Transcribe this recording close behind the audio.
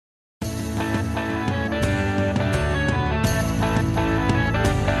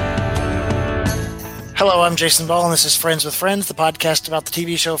Hello, I'm Jason Ball, and this is Friends with Friends, the podcast about the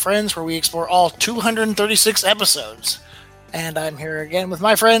TV show Friends, where we explore all 236 episodes. And I'm here again with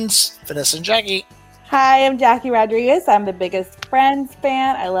my friends, Vanessa and Jackie. Hi, I'm Jackie Rodriguez. I'm the biggest Friends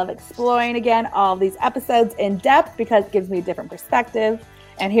fan. I love exploring, again, all of these episodes in depth because it gives me a different perspective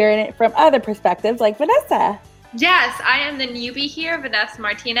and hearing it from other perspectives like Vanessa. Yes, I am the newbie here, Vanessa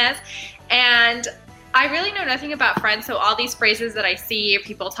Martinez, and I really know nothing about Friends, so all these phrases that I see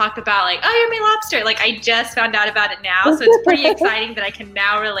people talk about, like, oh, you're my lobster, like, I just found out about it now, so it's pretty exciting that I can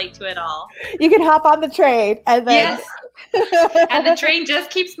now relate to it all. You can hop on the train, and then... Yes, and the train just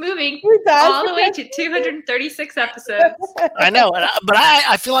keeps moving all the way to 236 episodes. I know, but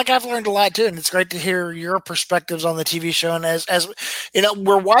I feel like I've learned a lot, too, and it's great to hear your perspectives on the TV show, and as you know,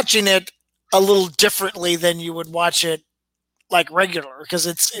 we're watching it a little differently than you would watch it like regular, because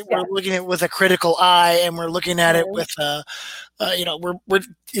we're looking at it with a critical eye, and we're looking at it with we're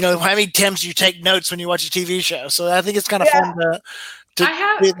how many times you take notes when you watch a TV show. So I think it's kind of fun to do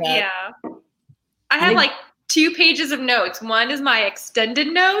that. I have like 2 pages of notes. One is my extended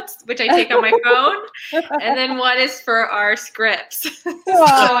notes, which I take on my phone, and then one is for our scripts. So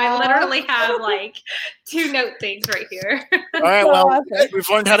I literally have like 2 note things right here. All right, well, we've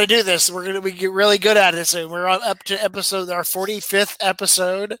learned how to do this. We're going to get really good at it soon. We're up to our 45th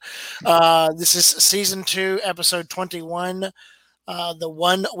episode. This is season 2, episode 21. The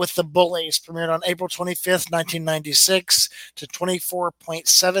One with the Bullies premiered on April 25th, 1996 to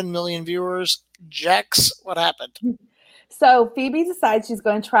 24.7 million viewers. Jax, what happened? So Phoebe decides she's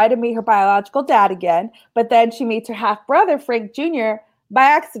going to try to meet her biological dad again, but then she meets her half-brother, Frank Jr., by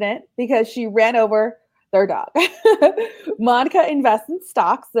accident because she ran over their dog. Monica invests in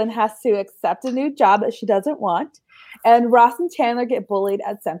stocks, then has to accept a new job that she doesn't want. And Ross and Chandler get bullied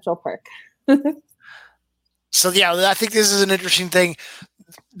at Central Perk. So, yeah, I think this is an interesting thing.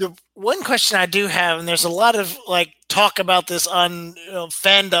 The one question I do have, and there's a lot of talk about this on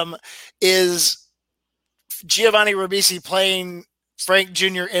fandom, is Giovanni Ribisi playing Frank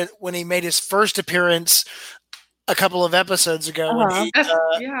Jr. when he made his first appearance a couple of episodes ago when he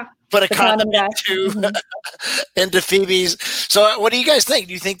put a condom into Phoebe's. So what do you guys think?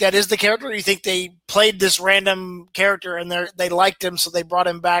 Do you think that is the character? Or do you think they played this random character and they liked him, so they brought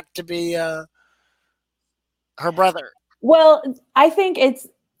him back to be her brother? Well, I think it's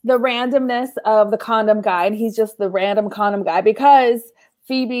the randomness of the condom guy, and he's just the random condom guy because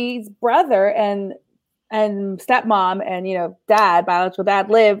Phoebe's brother and stepmom and dad, biological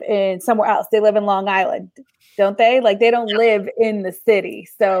dad, live in somewhere else. They live in Long Island, don't they? Like they don't live in the city.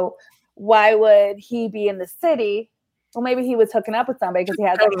 So why would he be in the city? Well, maybe he was hooking up with somebody because he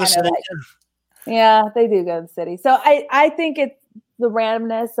has that kind of yeah, they do go to the city. So I think it's the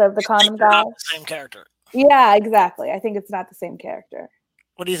randomness of the condom guy. Same character. Yeah, exactly. I think it's not the same character.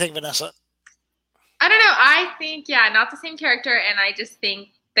 What do you think, Vanessa? I don't know. I think, not the same character. And I just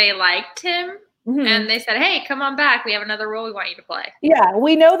think they liked him. Mm-hmm. And they said, hey, come on back. We have another role we want you to play. Yeah,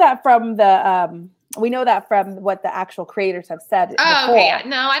 we know that from what the actual creators have said. Oh, okay. Yeah.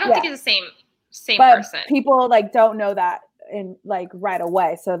 No, I don't think it's the same but person. People don't know that in right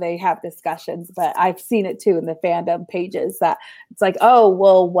away, so they have discussions. But I've seen it too in the fandom pages that it's like, oh,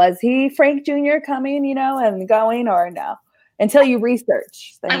 well, was he Frank Jr. coming, and going, or no? Until you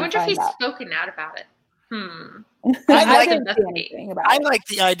research. I wonder if he's spoken out about it. I like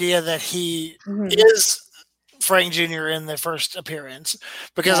the idea that he is Frank Jr. in the first appearance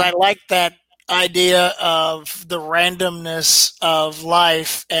because I like that idea of the randomness of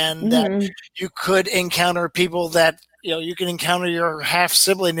life and that you could encounter people that you can encounter your half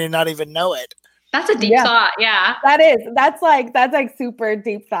sibling and not even know it. That's a deep thought. Yeah, that's like super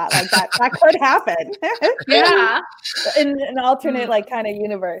deep thought. Like that could happen. Yeah, in an alternate kind of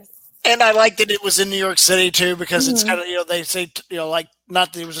universe. And I liked that it was in New York City too, because it's kind of, they say,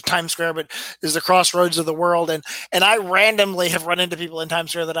 not that it was a Times Square, but is the crossroads of the world. And I randomly have run into people in Times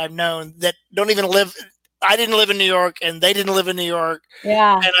Square that I've known that don't even live. I didn't live in New York and they didn't live in New York.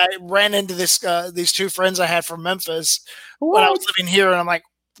 Yeah. And I ran into these 2 friends I had from Memphis when I was living here. And I'm like,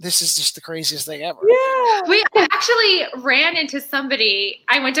 this is just the craziest thing ever. Yeah. We actually ran into somebody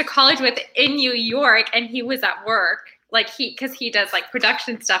I went to college with in New York, and he was at work. Because he does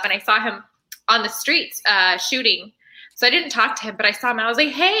production stuff, and I saw him on the streets shooting. So I didn't talk to him, but I saw him and I was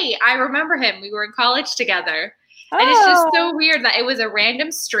like, hey, I remember him. We were in college together. Oh. And it's just so weird that it was a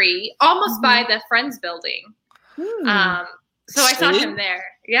random street almost by the Friends building. So I saw him there.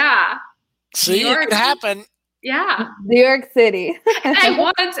 Yeah. See, it could happen. Yeah. New York City. And I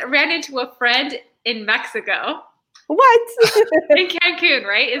once ran into a friend in Mexico. What? In Cancun,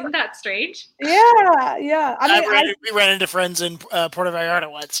 right? Isn't that strange? Yeah. I mean, we ran into friends in Puerto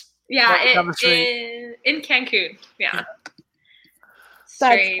Vallarta once. Yeah, down the street. in Cancun. Yeah. That's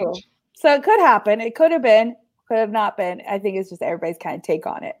Strange. cool. So it could happen. It could have been, could have not been. I think it's just everybody's kind of take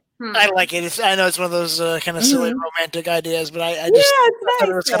on it. I like it. I know it's one of those kind of silly romantic ideas, but I Yeah, just it's thought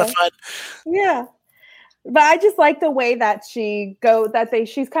it nice, was kind of though. fun. Yeah. But I just like the way that she's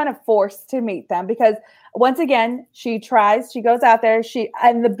kind of forced to meet them because once again, she goes out there.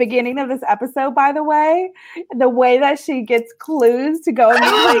 In the beginning of this episode, by the way that she gets clues to go and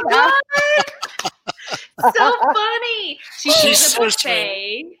meet them. So funny. She sees a so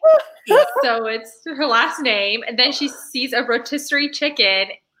buffet, so it's her last name, and then she sees a rotisserie chicken,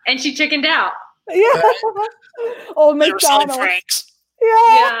 and she chickened out. Yeah. Old They were selling McDonald. Franks.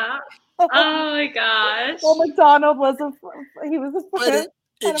 Yeah. Oh my gosh. Old McDonald was a But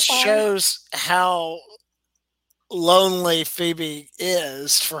it shows how lonely Phoebe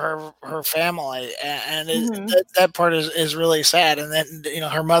is for her family, and that part is really sad. And then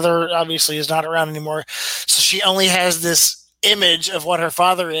her mother obviously is not around anymore, so she only has this image of what her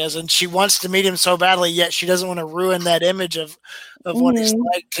father is, and she wants to meet him so badly, yet she doesn't want to ruin that image of what he's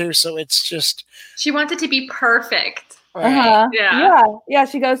like too. So it's just she wants it to be perfect. Right? Yeah.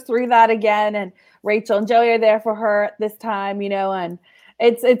 She goes through that again, and Rachel and Joey are there for her this time, and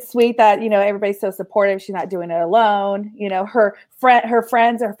it's sweet that everybody's so supportive. She's not doing it alone. Her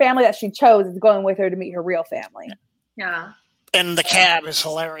friends, her family that she chose is going with her to meet her real family. Yeah. And the cab is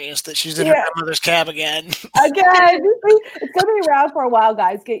hilarious that she's in her grandmother's cab again. Again, it's going to be around for a while,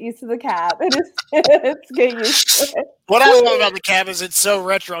 guys. Get used to the cab. It's get used to it. What I love about the cab is it's so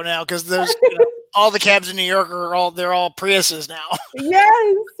retro now because there's all the cabs in New York they're all Priuses now.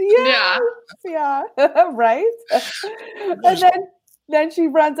 Yeah, right. And then she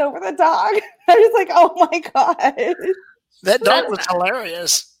runs over the dog. I was like, oh my god, that dog was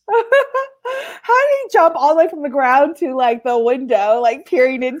hilarious. How did he jump all the way from the ground to like the window, like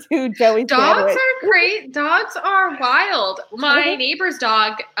peering into Joey's dogs are great. Dogs are wild. My neighbor's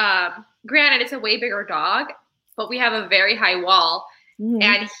dog, granted it's a way bigger dog, but we have a very high wall,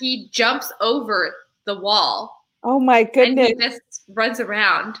 and he jumps over the wall. Oh my goodness. And he just runs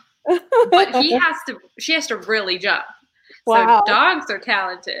around. But she has to really jump. Wow. So dogs are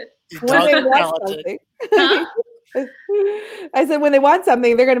talented. When they want something. Huh? I said when they want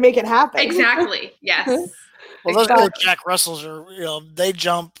something, they're going to make it happen. Exactly. Yes. Well, those little Jack Russells are, they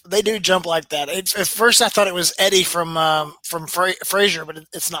do jump like that. At first, I thought it was Eddie from Frasier, but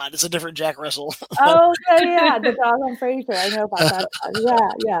it's not. It's a different Jack Russell. Oh, yeah, the dog on Frasier. I know about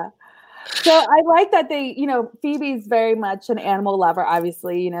that. Yeah. So I like that they, Phoebe's very much an animal lover.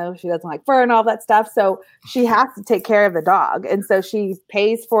 Obviously, she doesn't like fur and all that stuff. So she has to take care of the dog. And so she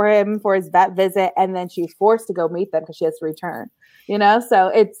pays for him for his vet visit. And then she's forced to go meet them because she has to return,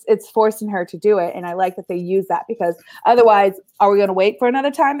 so it's forcing her to do it. And I like that they use that because otherwise, are we going to wait for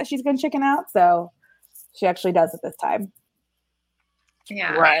another time that she's going to chicken out? So she actually does it this time.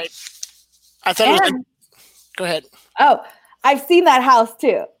 Yeah. Right. I thought it was go ahead. Oh, I've seen that house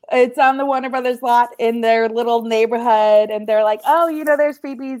too. It's on the Warner Brothers lot in their little neighborhood. And they're like, oh, there's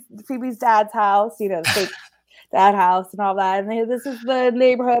Phoebe's dad's house, the fake dad house and all that. And this is the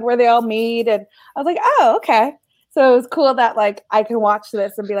neighborhood where they all meet. And I was like, oh, okay. So it was cool that like I can watch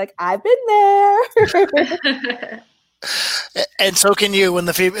this and be like, I've been there. And so can you when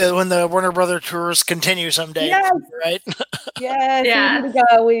the Warner Brother tours continue someday. Yes. Right? Yes.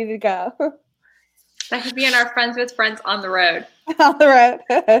 Yeah. We need to go. That could be in our Friends with Friends on the road. On the road.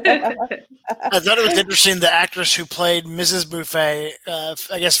 I thought it was interesting. The actress who played Mrs. Buffet,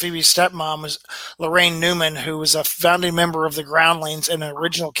 I guess Phoebe's stepmom, was Lorraine Newman, who was a founding member of the Groundlings and an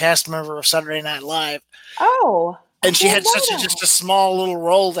original cast member of Saturday Night Live. Oh. And she had just a small little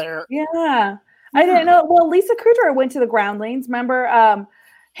role there. Yeah. I didn't know. Well, Lisa Kudrow went to the Groundlings. Remember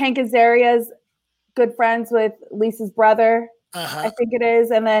Hank Azaria's good friends with Lisa's brother, I think it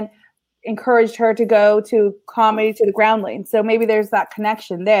is. And then encouraged her to go to comedy to the Groundlings. So maybe there's that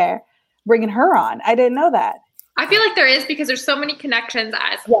connection there, bringing her on. I didn't know that. I feel like there is because there's so many connections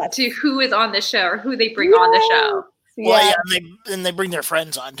to who is on the show or who they bring on the show. Well, and they bring their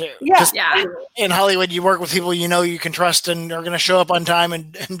friends on too. Yeah. In Hollywood, you work with people you can trust and are going to show up on time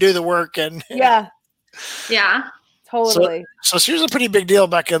and do the work. And yeah, totally. So she was a pretty big deal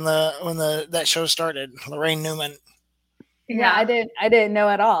back in when that show started. Lorraine Newman. Yeah, I didn't know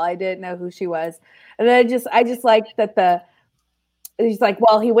at all. I didn't know who she was, and then I just like that he's like,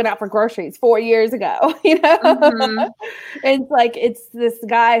 well, he went out for groceries 4 years ago, It's like, it's this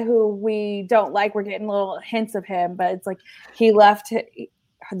guy who we don't like. We're getting little hints of him, but it's like he left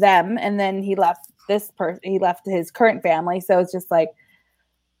them and then he left this person. He left his current family. So it's just like,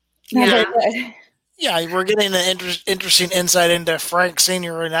 Yeah, we're getting an interesting insight into Frank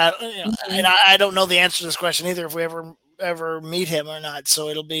Senior, and I don't know the answer to this question either. If we ever meet him or not, so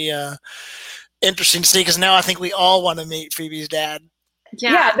it'll be interesting to see. Because now I think we all want to meet Phoebe's dad.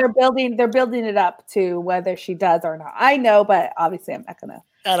 Yeah, they're building it up to whether she does or not. I know, but obviously I'm not gonna.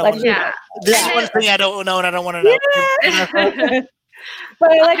 I don't. This is one thing I don't know, and I don't want to know. Yeah.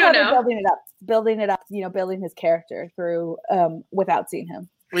 But I like how they're building it up, building his character through without seeing him.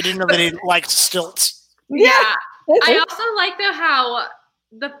 We didn't know that he liked stilts. Yeah. I also like how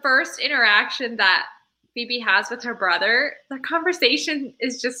the first interaction that Phoebe has with her brother, the conversation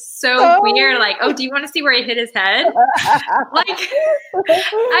is just so weird. Like, oh, do you want to see where he hit his head? Like,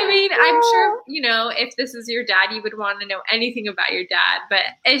 I mean, I'm sure, if this is your dad, you would want to know anything about your dad, but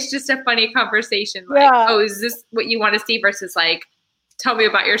it's just a funny conversation. Like, oh, is this what you want to see versus like, tell me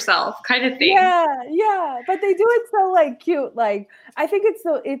about yourself kind of thing. Yeah. But they do it so like cute. Like, I think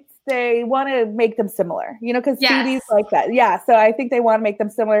they want to make them similar, because Phoebe's like that. Yeah. So I think they want to make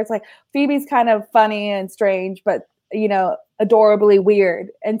them similar. It's like Phoebe's kind of funny and strange, but, adorably weird.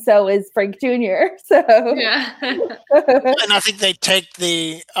 And so is Frank Jr. So, yeah. And I think they take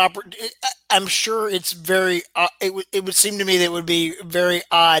I'm sure it's very, it would seem to me that it would be very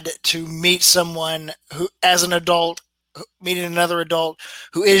odd to meet someone who, as an adult, meeting another adult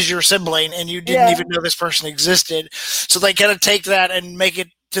who is your sibling and you didn't even know this person existed. So they kind of take that and make it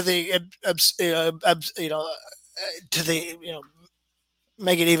to the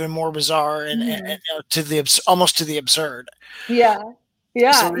make it even more bizarre and to the almost to the absurd. Yeah.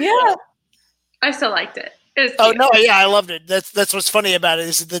 I still liked it. I loved it. That's what's funny about it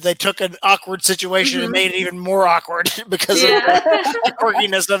is that they took an awkward situation and made it even more awkward because of the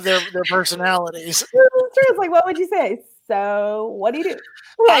quirkiness of their personalities. It's true. It's like, what would you say? So, what do you do?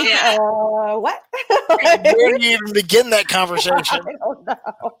 Like, what? Where do you even begin that conversation? I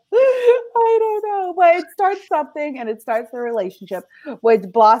don't know. But it starts something, and it starts a relationship, which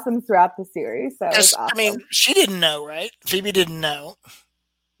blossoms throughout the series. So it's awesome. I mean, she didn't know, right? Phoebe didn't know.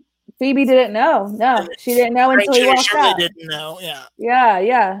 Phoebe didn't know. No, she didn't know until he walked out. Didn't know.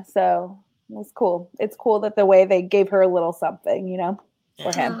 Yeah. So it was cool. It's cool that the way they gave her a little something,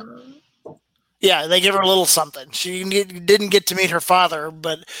 for him. Yeah, they give her a little something. She didn't get to meet her father,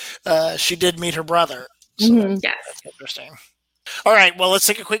 but she did meet her brother. So that's interesting. All right, well, let's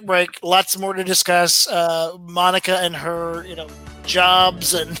take a quick break. Lots more to discuss. Monica and her,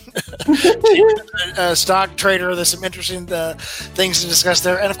 jobs and stock trader. There's some interesting things to discuss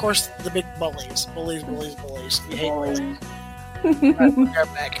there. And, of course, the big bullies. Bullies. We hate bullies. All right, we'll be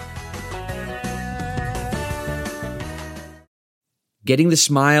right back. Getting the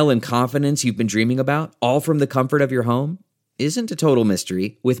smile and confidence you've been dreaming about, all from the comfort of your home, isn't a total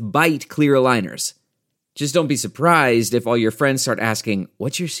mystery with Byte clear aligners. Just don't be surprised if all your friends start asking,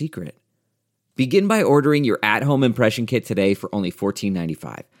 what's your secret? Begin by ordering your at-home impression kit today for only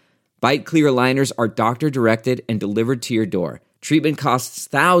 $14.95. Byte clear aligners are doctor-directed and delivered to your door. Treatment costs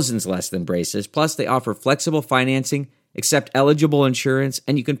thousands less than braces, plus they offer flexible financing, accept eligible insurance,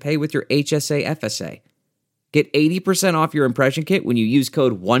 and you can pay with your HSA FSA. Get 80% off your impression kit when you use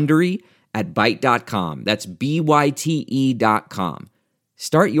code WONDERY at Byte.com. That's BYTE.com.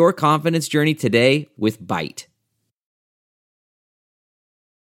 Start your confidence journey today with Byte.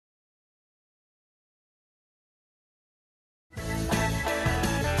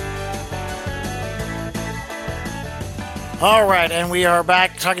 All right, and we are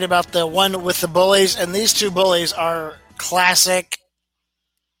back talking about the one with the bullies, and these two bullies are classic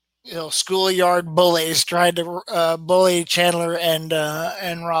schoolyard bullies trying to bully Chandler and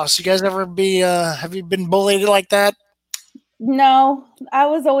Ross. You guys ever have you been bullied like that? No, I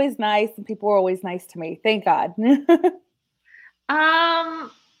was always nice and people were always nice to me. Thank God. Not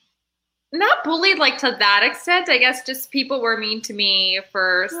bullied like to that extent. I guess just people were mean to me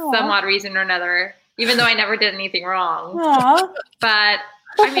for some odd reason or another, even though I never did anything wrong. But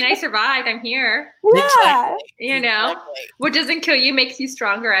I mean, I survived. I'm here. Yeah. Exactly. What doesn't kill you makes you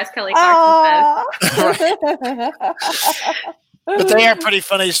stronger, as Kelly Clarkson says. But they are pretty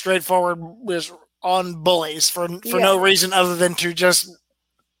funny, straightforward on bullies for no reason other than to just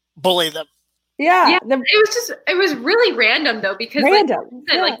bully them. Yeah. It was really random though, because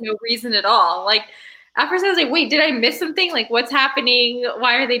no reason at all. Like at first I was like, wait, did I miss something? Like what's happening?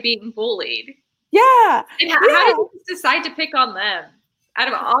 Why are they being bullied? Yeah. And how did you decide to pick on them out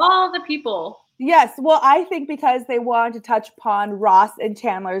of all the people? Yes. Well, I think because they wanted to touch upon Ross and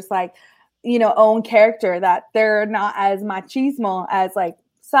Chandler's own character, that they're not as machismo as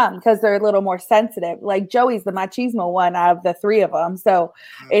some because they're a little more sensitive. Like Joey's the machismo one out of the three of them. So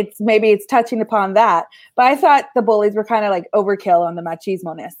it's touching upon that. But I thought the bullies were kind of like overkill on the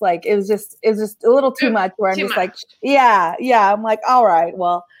machismo-ness. Like it was just a little too much where I'm just like, yeah. I'm like, all right,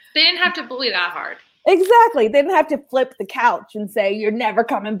 well. They didn't have to bully that hard. Exactly. They didn't have to flip the couch and say, you're never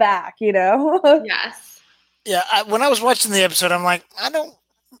coming back, Yes. Yeah. When I was watching the episode, I'm like,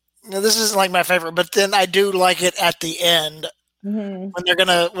 this isn't like my favorite, but then I do like it at the end. Mm-hmm.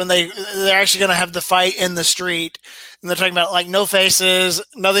 When they're actually gonna have the fight in the street, and they're talking about like no faces,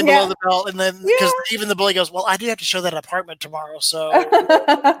 nothing below the belt, and then because even the bully goes, well, I do have to show that apartment tomorrow, so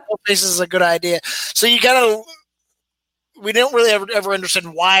no faces is a good idea. So we don't really ever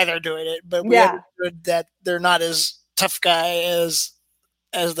understand why they're doing it, but we understood that they're not as tough guy as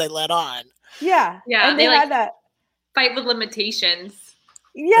they let on. Yeah, and they had that fight with limitations.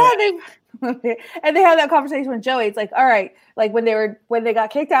 Yeah, and they had that conversation with Joey. It's like, all right, like when they got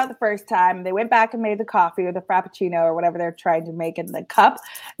kicked out the first time, they went back and made the coffee or the frappuccino or whatever they're trying to make in the cup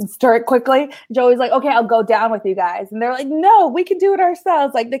and stir it quickly. Joey's like, okay, I'll go down with you guys, and they're like, no, we can do it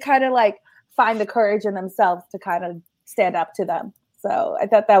ourselves. Like they kind of like find the courage in themselves to kind of stand up to them. So I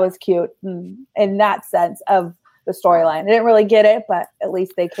thought that was cute in that sense of the storyline. I didn't really get it, but at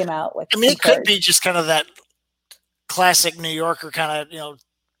least they came out with. I mean, it could be just kind of that classic New Yorker kind of,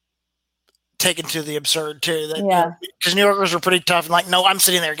 taken to the absurd too. Because New Yorkers were pretty tough and like, no, I'm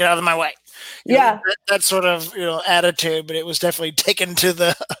sitting there, get out of my way. That sort of attitude, but it was definitely taken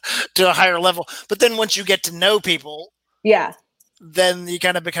to a higher level. But then once you get to know people, then you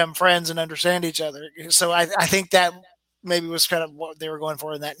kind of become friends and understand each other. So I think that maybe was kind of what they were going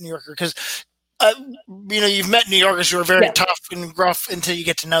for in that New Yorker, because you've met New Yorkers who are very tough and gruff until you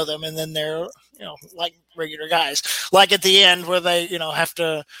get to know them, and then they're like regular guys. Like at the end where they have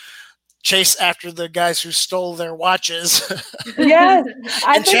to chase after the guys who stole their watches. Yes,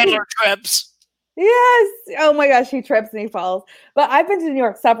 and Chandler trips. Yes. Oh my gosh, he trips and he falls. But I've been to New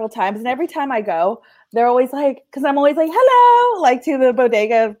York several times, and every time I go, they're always like, because I'm always like, hello, like to the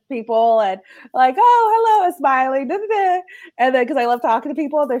bodega people, and like, oh, hello, smiling, da, da, da. And then because I love talking to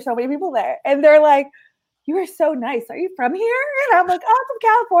people, there's so many people there, and they're like, you are so nice. Are you from here? And I'm like, oh, I'm from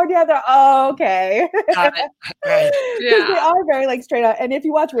California. They're okay. Got it. Right. Yeah. They are very like straight on. And if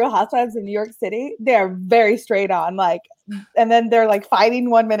you watch Real Housewives in New York City, they're very straight on. Like, and then they're like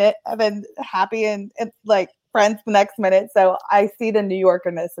fighting 1 minute and then happy and like friends the next minute. So I see the New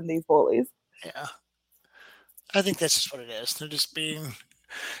Yorkerness in these bullies. Yeah. I think that's just what it is. They're just being,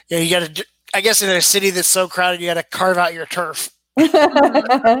 you got to, I guess in a city that's so crowded, you got to carve out your turf.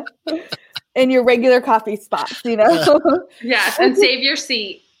 In your regular coffee spots, Yes, and save your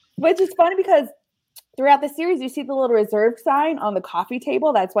seat. Which is funny because throughout the series, you see the little reserved sign on the coffee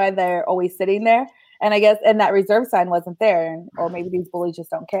table. That's why they're always sitting there. And I guess, and that reserve sign wasn't there, or maybe these bullies just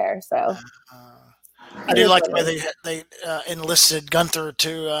don't care. So I do like the way they enlisted Gunther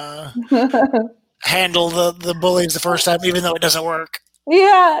to handle the bullies the first time, even though it doesn't work.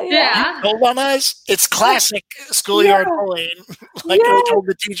 Yeah. Hold on, us. It's classic schoolyard bullying, like I told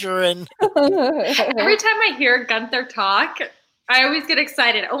the teacher. And every time I hear Gunther talk, I always get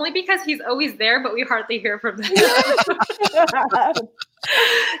excited, only because he's always there, but we hardly hear from them.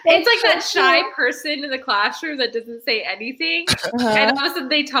 It's like that shy person in the classroom that doesn't say anything, and all of a sudden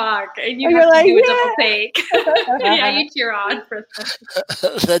they talk, and you have to do a double take. You cheer on for them.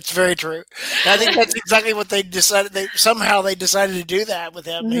 That's very true. And I think that's exactly what they decided. They decided to do that with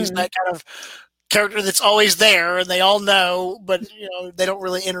him. Mm-hmm. He's that kind of character that's always there, and they all know, but they don't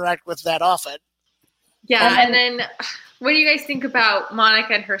really interact with that often. Yeah, and then what do you guys think about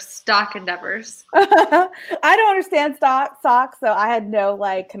Monica and her stock endeavors? I don't understand stocks, so I had no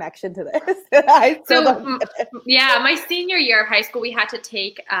connection to this. My senior year of high school, we had to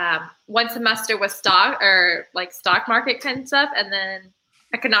take one semester was stock market kind of stuff, and then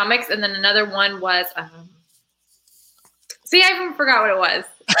economics, and then another one was I even forgot what it was.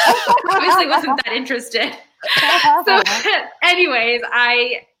 Obviously, wasn't that interested. So, anyways,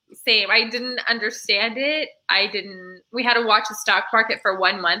 I didn't understand it. We had to watch the stock market for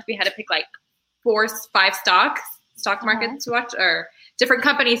 1 month. We had to pick 4-5 stock markets to watch, or different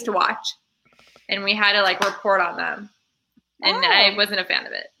companies to watch. And we had to report on them. And I wasn't a fan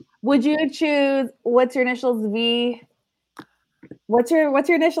of it. Would you choose, what's your initials, V? What's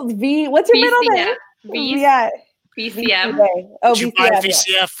your initials, V? What's your middle name? VCM. Would you buy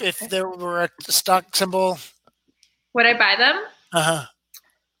VCF if there were a stock symbol? Would I buy them? Uh-huh.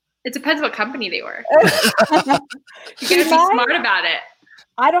 It depends what company they were. You gotta be smart about it.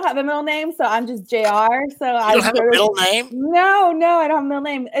 I don't have a middle name, so I'm just JR. So I don't have a middle name? No, I don't have a middle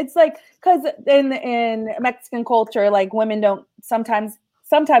name. It's because in Mexican culture, women don't sometimes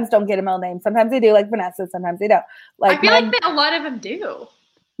sometimes don't get a middle name. Sometimes they do, like Vanessa. Sometimes they don't. Like I feel like that a lot of them do.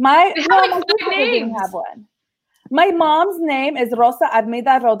 My They have, no, like, my five sister didn't names. have one. My mom's name is Rosa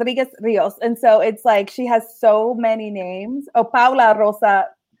Armida Rodriguez Rios, and so it's like she has so many names. Oh, Paula Rosa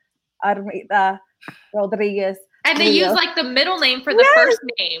Armida Rodriguez. And they use Rios. like the middle name for the Yes. first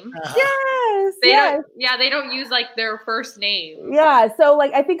name. Yes, They yes. don't. Yeah, they don't use like their first name. Yeah, so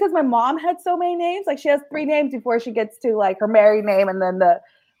like I think because my mom had so many names, like she has 3 names before she gets to like her married name and then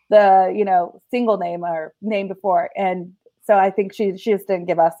the single name or name before, and so I think she just didn't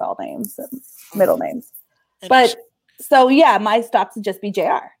give us all names, middle names. But so yeah, my stocks would just be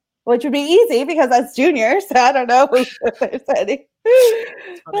JR, which would be easy because that's junior. So I don't know who there's any.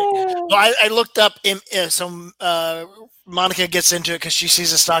 Well, I looked up Monica gets into it because she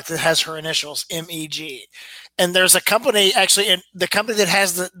sees a stock that has her initials MEG, and there's a company actually, and the company that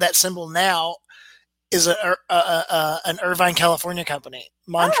has that symbol now is an Irvine, California company,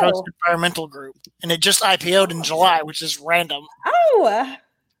 Montrose Environmental Group, and it just IPO'd in July, which is random.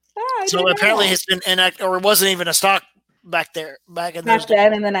 So apparently it's been inactive, or it wasn't even a stock back then in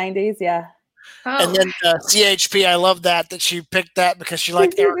the 90s, yeah. Oh. And then CHP, I love that she picked that because she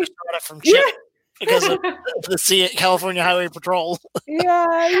liked Eric Estrada from Chip because of the California Highway Patrol.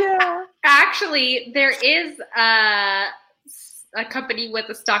 Yeah. Actually, there is a company with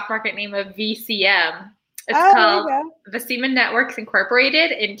a stock market name of VCM. It's called Vecima Networks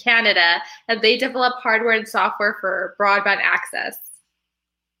Incorporated in Canada, and they develop hardware and software for broadband access.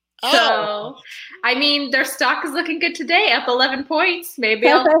 So, I mean, their stock is looking good today, up 11 points. Maybe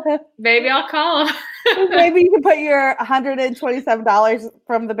I'll call them. Maybe you can put your $127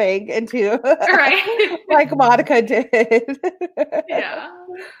 from the bank into like Monica did. Yeah.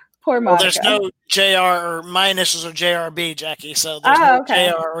 Poor Monica. Well, there's no JR, or my initials are JRB, Jackie. So there's no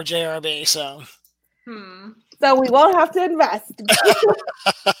JR or JRB. So. So we won't have to invest.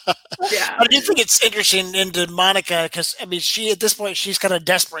 Yeah. I do think it's interesting into Monica because, I mean, she at this point, she's kind of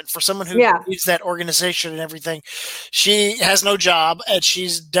desperate for someone who needs that organization and everything. She has no job and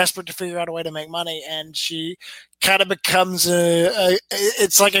she's desperate to figure out a way to make money. And she kind of becomes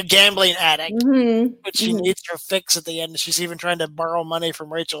it's like a gambling addict, but she needs her fix at the end. She's even trying to borrow money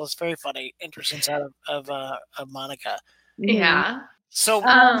from Rachel. It's very funny, interesting side of Monica. Yeah. So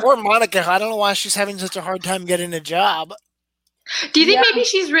poor Monica, I don't know why she's having such a hard time getting a job. Do you think maybe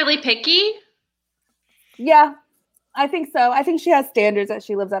she's really picky? Yeah, I think so. I think she has standards that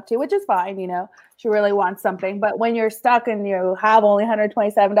she lives up to, which is fine. You know, she really wants something. But when you're stuck and you have only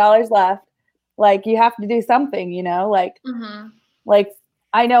 $127 left, like you have to do something. You know, like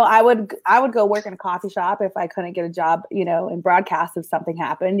I know I would go work in a coffee shop if I couldn't get a job. You know, in broadcast if something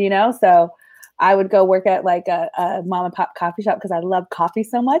happened. You know, so. I would go work at like a mom and pop coffee shop because I love coffee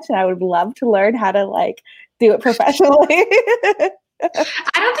so much, and I would love to learn how to like do it professionally. I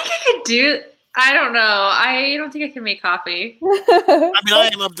don't think I could do. I don't know. I don't think I can make coffee. I mean,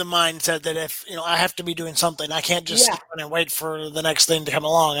 I am of the mindset that if I have to be doing something, I can't just sit and wait for the next thing to come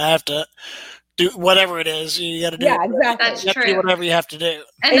along. I have to do whatever it is. You got to do. Yeah, exactly. That's true. Do whatever you have to do.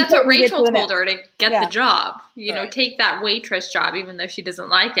 And that's what Rachel told her to get the job. You know, take that waitress job, even though she doesn't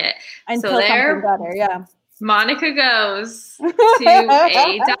like it. Until something better, Monica goes to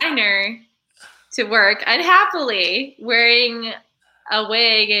a diner to work unhappily, wearing a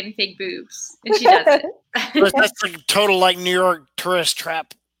wig and fake boobs, and she does it. That's like total like New York tourist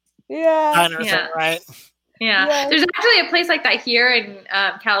trap. Diner thing, right? Yeah. There's actually a place like that here in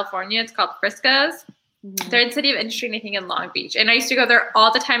California. It's called Frisco's. They're in City of Industry, and I think in Long Beach. And I used to go there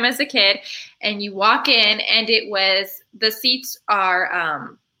all the time as a kid. And you walk in, and the seats are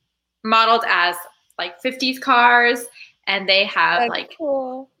modeled as like 50s cars, and they have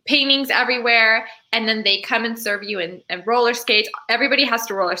paintings everywhere. And then they come and serve you in roller skates. Everybody has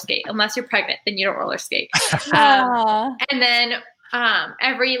to roller skate unless you're pregnant. Then you don't roller skate. And then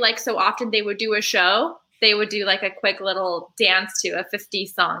every so often they would do a show. They would do like a quick little dance to a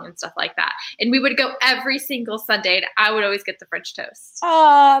 50s song and stuff like that. And we would go every single Sunday, and I would always get the French toast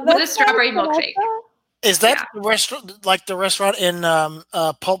with a strawberry milkshake. Is that the restaurant, like the restaurant in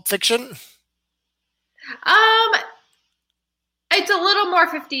Pulp Fiction? It's a little more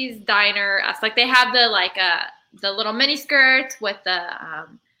 50s diner-esque. Like they have the little mini skirts with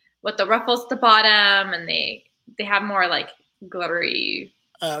the ruffles at the bottom, and they have more glittery.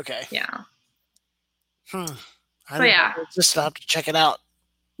 Okay. Yeah. Just have to check it out.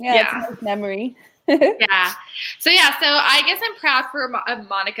 Yeah. It's a nice memory. Yeah. So I guess I'm proud for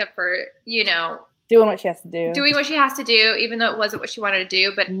Monica for doing what she has to do. Doing what she has to do, even though it wasn't what she wanted to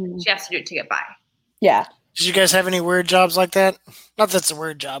do, but she has to do it to get by. Yeah. Did you guys have any weird jobs like that? Not that's a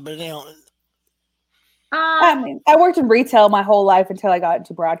weird job, but I mean, I worked in retail my whole life until I got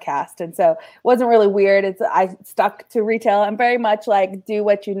into broadcast, and so it wasn't really weird. I stuck to retail. I'm very much like do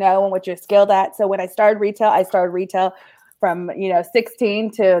what you know and what you're skilled at. So when I started retail from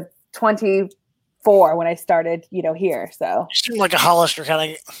 16 to 24 when I started here. So you seem like a Hollister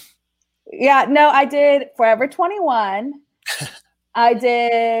kind of. Yeah, no, I did Forever 21. I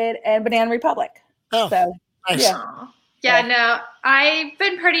did and Banana Republic. Oh, so nice. Yeah, no, I've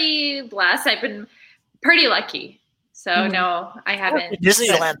been pretty blessed. I've been pretty lucky. So no, I haven't.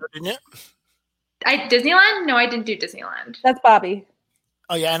 Disneyland, didn't you? Disneyland? No, I didn't do Disneyland. That's Bobby.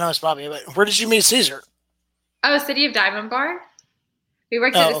 Oh yeah, I know it's Bobby. But where did you meet Caesar? Oh, City of Diamond Bar. We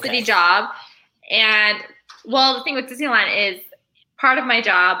worked at a city job, and well, the thing with Disneyland is part of my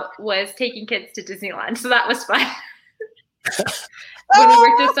job was taking kids to Disneyland, so that was fun. When we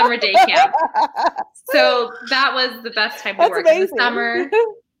worked at summer day camp, so that was the best time to work in the summer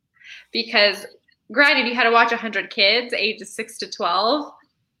because. Granted, you had to watch 100 kids, ages 6 to 12,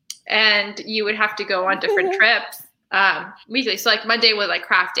 and you would have to go on different trips weekly. So, like, Monday was, like,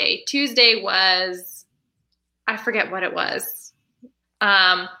 craft day. Tuesday was – I forget what it was.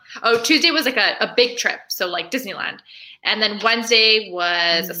 Tuesday was, like, a big trip, so, like, Disneyland. And then Wednesday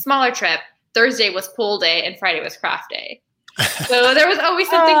was a smaller trip. Thursday was pool day, and Friday was craft day. So there was always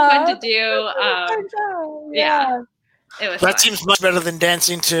something fun to do. Yeah. That seems much better than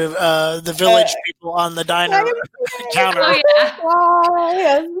dancing to the village people on the diner counter. Oh,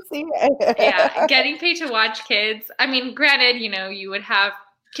 yeah. Yeah, getting paid to watch kids. I mean, granted, you would have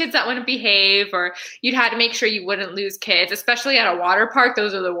kids that wouldn't behave, or you'd have to make sure you wouldn't lose kids, especially at a water park.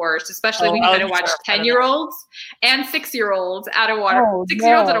 Those are the worst, especially when you had to watch 10-year-olds and 6-year-olds at a water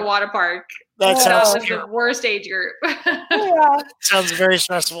 6-year-olds at a water park. That sounds the worst age group. Sounds very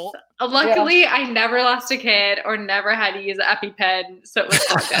stressful. Luckily, I never lost a kid or never had to use an EpiPen, so it was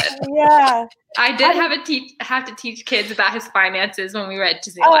all good. Yeah. I did have to teach kids about his finances when we were at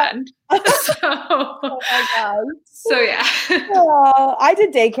Disneyland. Oh my God. So yeah. I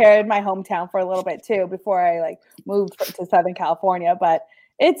did daycare in my hometown for a little bit too before I moved to Southern California, but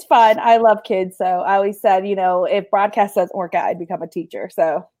it's fun. I love kids, so I always said, if broadcast doesn't work out, I'd become a teacher.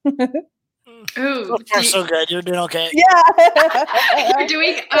 So. Ooh, so far, so good. You're doing okay. Yeah. You're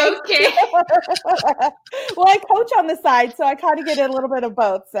doing okay. Well, I coach on the side, so I kind of get a little bit of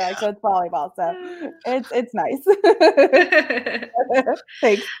both. So I coach volleyball, so it's nice.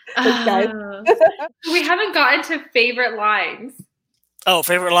 Thanks guys. We haven't gotten to favorite lines. Oh,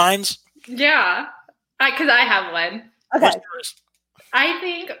 favorite lines? Yeah, because I have one. Okay. I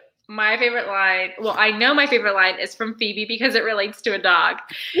think my favorite line, well, I know my favorite line is from Phoebe because it relates to a dog.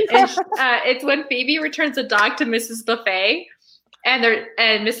 And it's when Phoebe returns a dog to Mrs. Buffet, and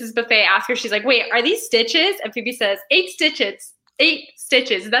Mrs. Buffet asks her, she's like, wait, are these stitches? And Phoebe says, 8 stitches. 8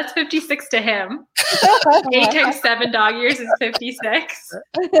 stitches. That's 56 to him. 8 times 7 dog years is 56.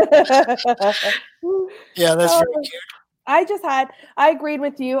 Yeah, that's very cute. I agreed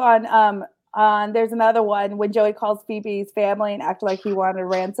with you on there's another one when Joey calls Phoebe's family and acted like he wanted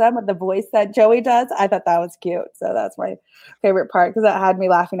ransom with the voice that Joey does. I thought that was cute. So that's my favorite part because that had me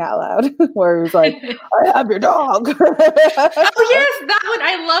laughing out loud where he was like, I have your dog. Oh, yes, that one.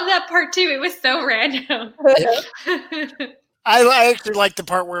 I love that part too. It was so random. I actually like the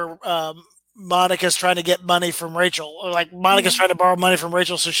part where Monica's trying to get money from Rachel. Or like Monica's trying to borrow money from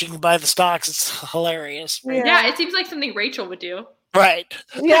Rachel so she can buy the stocks. It's hilarious. Yeah, it seems like something Rachel would do. Right.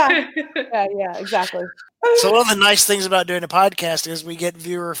 Yeah, exactly. So one of the nice things about doing a podcast is we get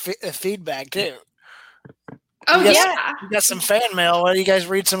viewer feedback too. Oh, we got some fan mail. Why don't you guys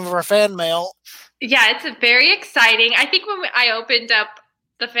read some of our fan mail? Yeah, it's very exciting. I think when I opened up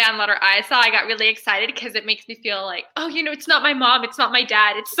the fan letter I saw, I got really excited because it makes me feel like, oh, it's not my mom, it's not my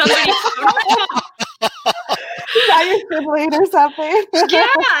dad, it's somebody. Is that your sibling or something? Yeah,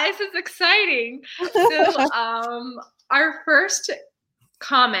 this is exciting. So, our first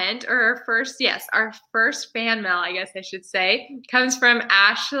comment, or our first fan mail, I guess I should say, comes from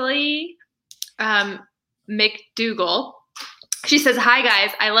Ashley McDougall. She says, hi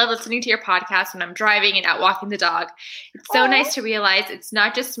guys, I love listening to your podcast when I'm driving and out walking the dog. It's so nice to realize it's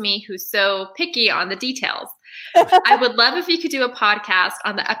not just me who's so picky on the details. I would love if you could do a podcast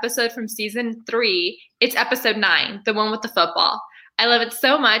on the episode from season 3. It's episode 9, the one with the football. I love it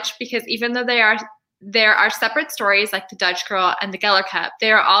so much because even though there are separate stories like the Dutch Girl and the Geller Cup,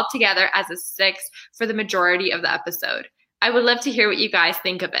 they are all together as a 6 for the majority of the episode. I would love to hear what you guys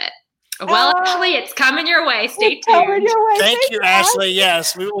think of it. Well, Ashley, it's coming your way. Stay tuned. Thank you, Ashley.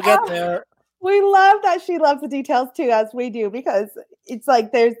 Yes, we will get there. We love that she loves the details too, as we do, because it's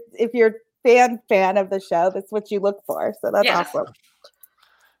like if you're fan of the show, that's what you look for. So that's awesome.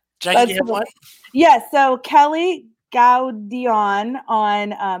 Jackie, you have one? Yes. So Kelly Gaudion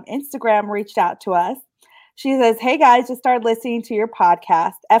on Instagram reached out to us. She says, "Hey guys, just started listening to your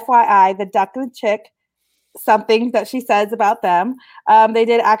podcast. FYI, the Duck and the Chick, something that she says about them. They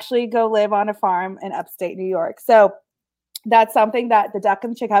did actually go live on a farm in upstate New York. So that's something that the Duck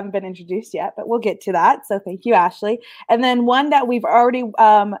and the Chick haven't been introduced yet, but we'll get to that. So thank you, Ashley. And then one that we've already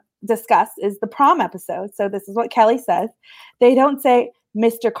discussed is the prom episode. So this is what Kelly says. They don't say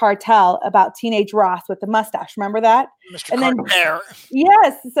Mr. Cartel about teenage Ross with the mustache. Remember that? Mr. Carter.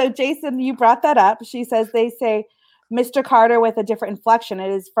 Yes. So Jason, you brought that up. She says they say Mr. Carter with a different inflection. It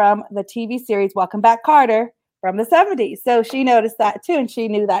is from the TV series Welcome Back, Carter from the 70s. So she noticed that too, and she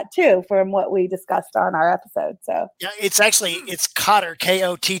knew that too from what we discussed on our episode. So yeah, it's Cotter,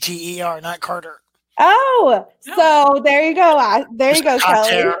 Kotter, not Carter. Oh, so there you go. There you go,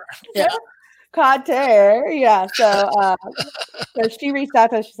 Kelly. Yeah. Cotter. Yeah. So she reached out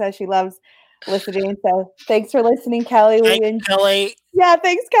to us. She says she loves listening. So thanks for listening, Kelly. Thanks, Kelly. Yeah,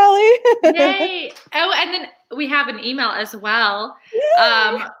 thanks, Kelly. Yay. Oh, and then we have an email as well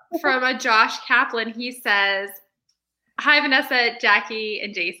from a Josh Kaplan. He says, "Hi, Vanessa, Jackie,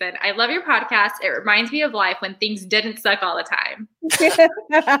 and Jason. I love your podcast. It reminds me of life when things didn't suck all the time."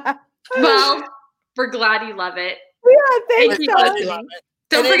 Well, we're glad you love it. Yeah, thanks, Kelly.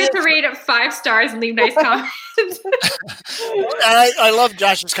 Don't forget to rate it 5 stars and leave nice comments. I love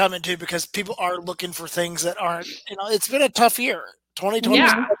Josh's comment too, because people are looking for things that aren't, it's been a tough year. 2020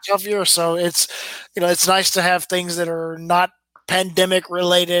 has been a tough year. So it's nice to have things that are not pandemic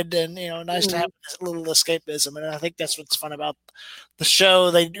related and, nice to have a little escapism. And I think that's what's fun about the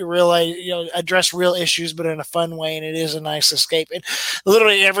show. They do really, address real issues, but in a fun way. And it is a nice escape. And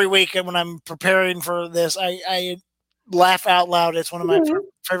literally every week when I'm preparing for this, I laugh out loud. It's one of my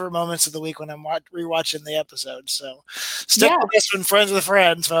favorite moments of the week when I'm rewatching the episode. So stick with this one, friends with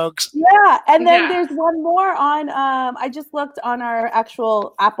friends, folks. Yeah. And then there's one more on, I just looked on our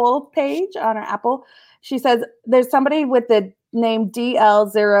actual Apple page on our Apple. She says there's somebody with the name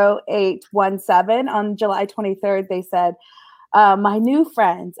DL0817 on July 23rd. They said, my new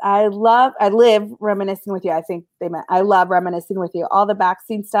friends, I live reminiscing with you. I think they meant I love reminiscing with you. All the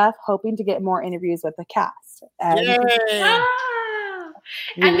backseat stuff, hoping to get more interviews with the cast. And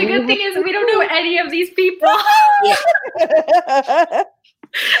and the good thing is we don't know any of these people. More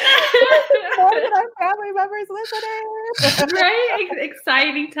than our family members listening. Right?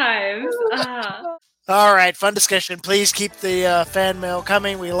 Exciting times. All right, fun discussion. Please keep the fan mail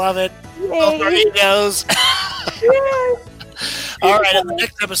coming. We love it. Both our egos. All right, in the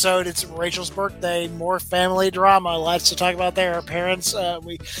next episode, it's Rachel's birthday. More family drama. Lots to talk about there. Her parents,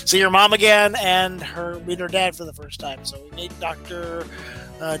 we see her mom again, and meet her dad for the first time. So we meet Dr.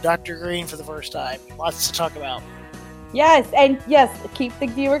 Green for the first time. Lots to talk about. Yes, and yes, keep the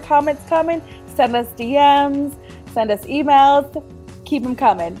viewer comments coming. Send us DMs. Send us emails. Keep them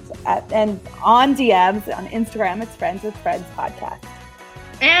coming. And on DMs, on Instagram, it's Friends with Friends Podcast.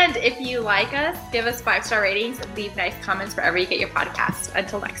 And if you like us, give us 5-star ratings and leave nice comments wherever you get your podcast.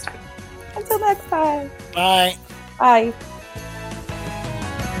 Until next time. Until next time. Bye. Bye.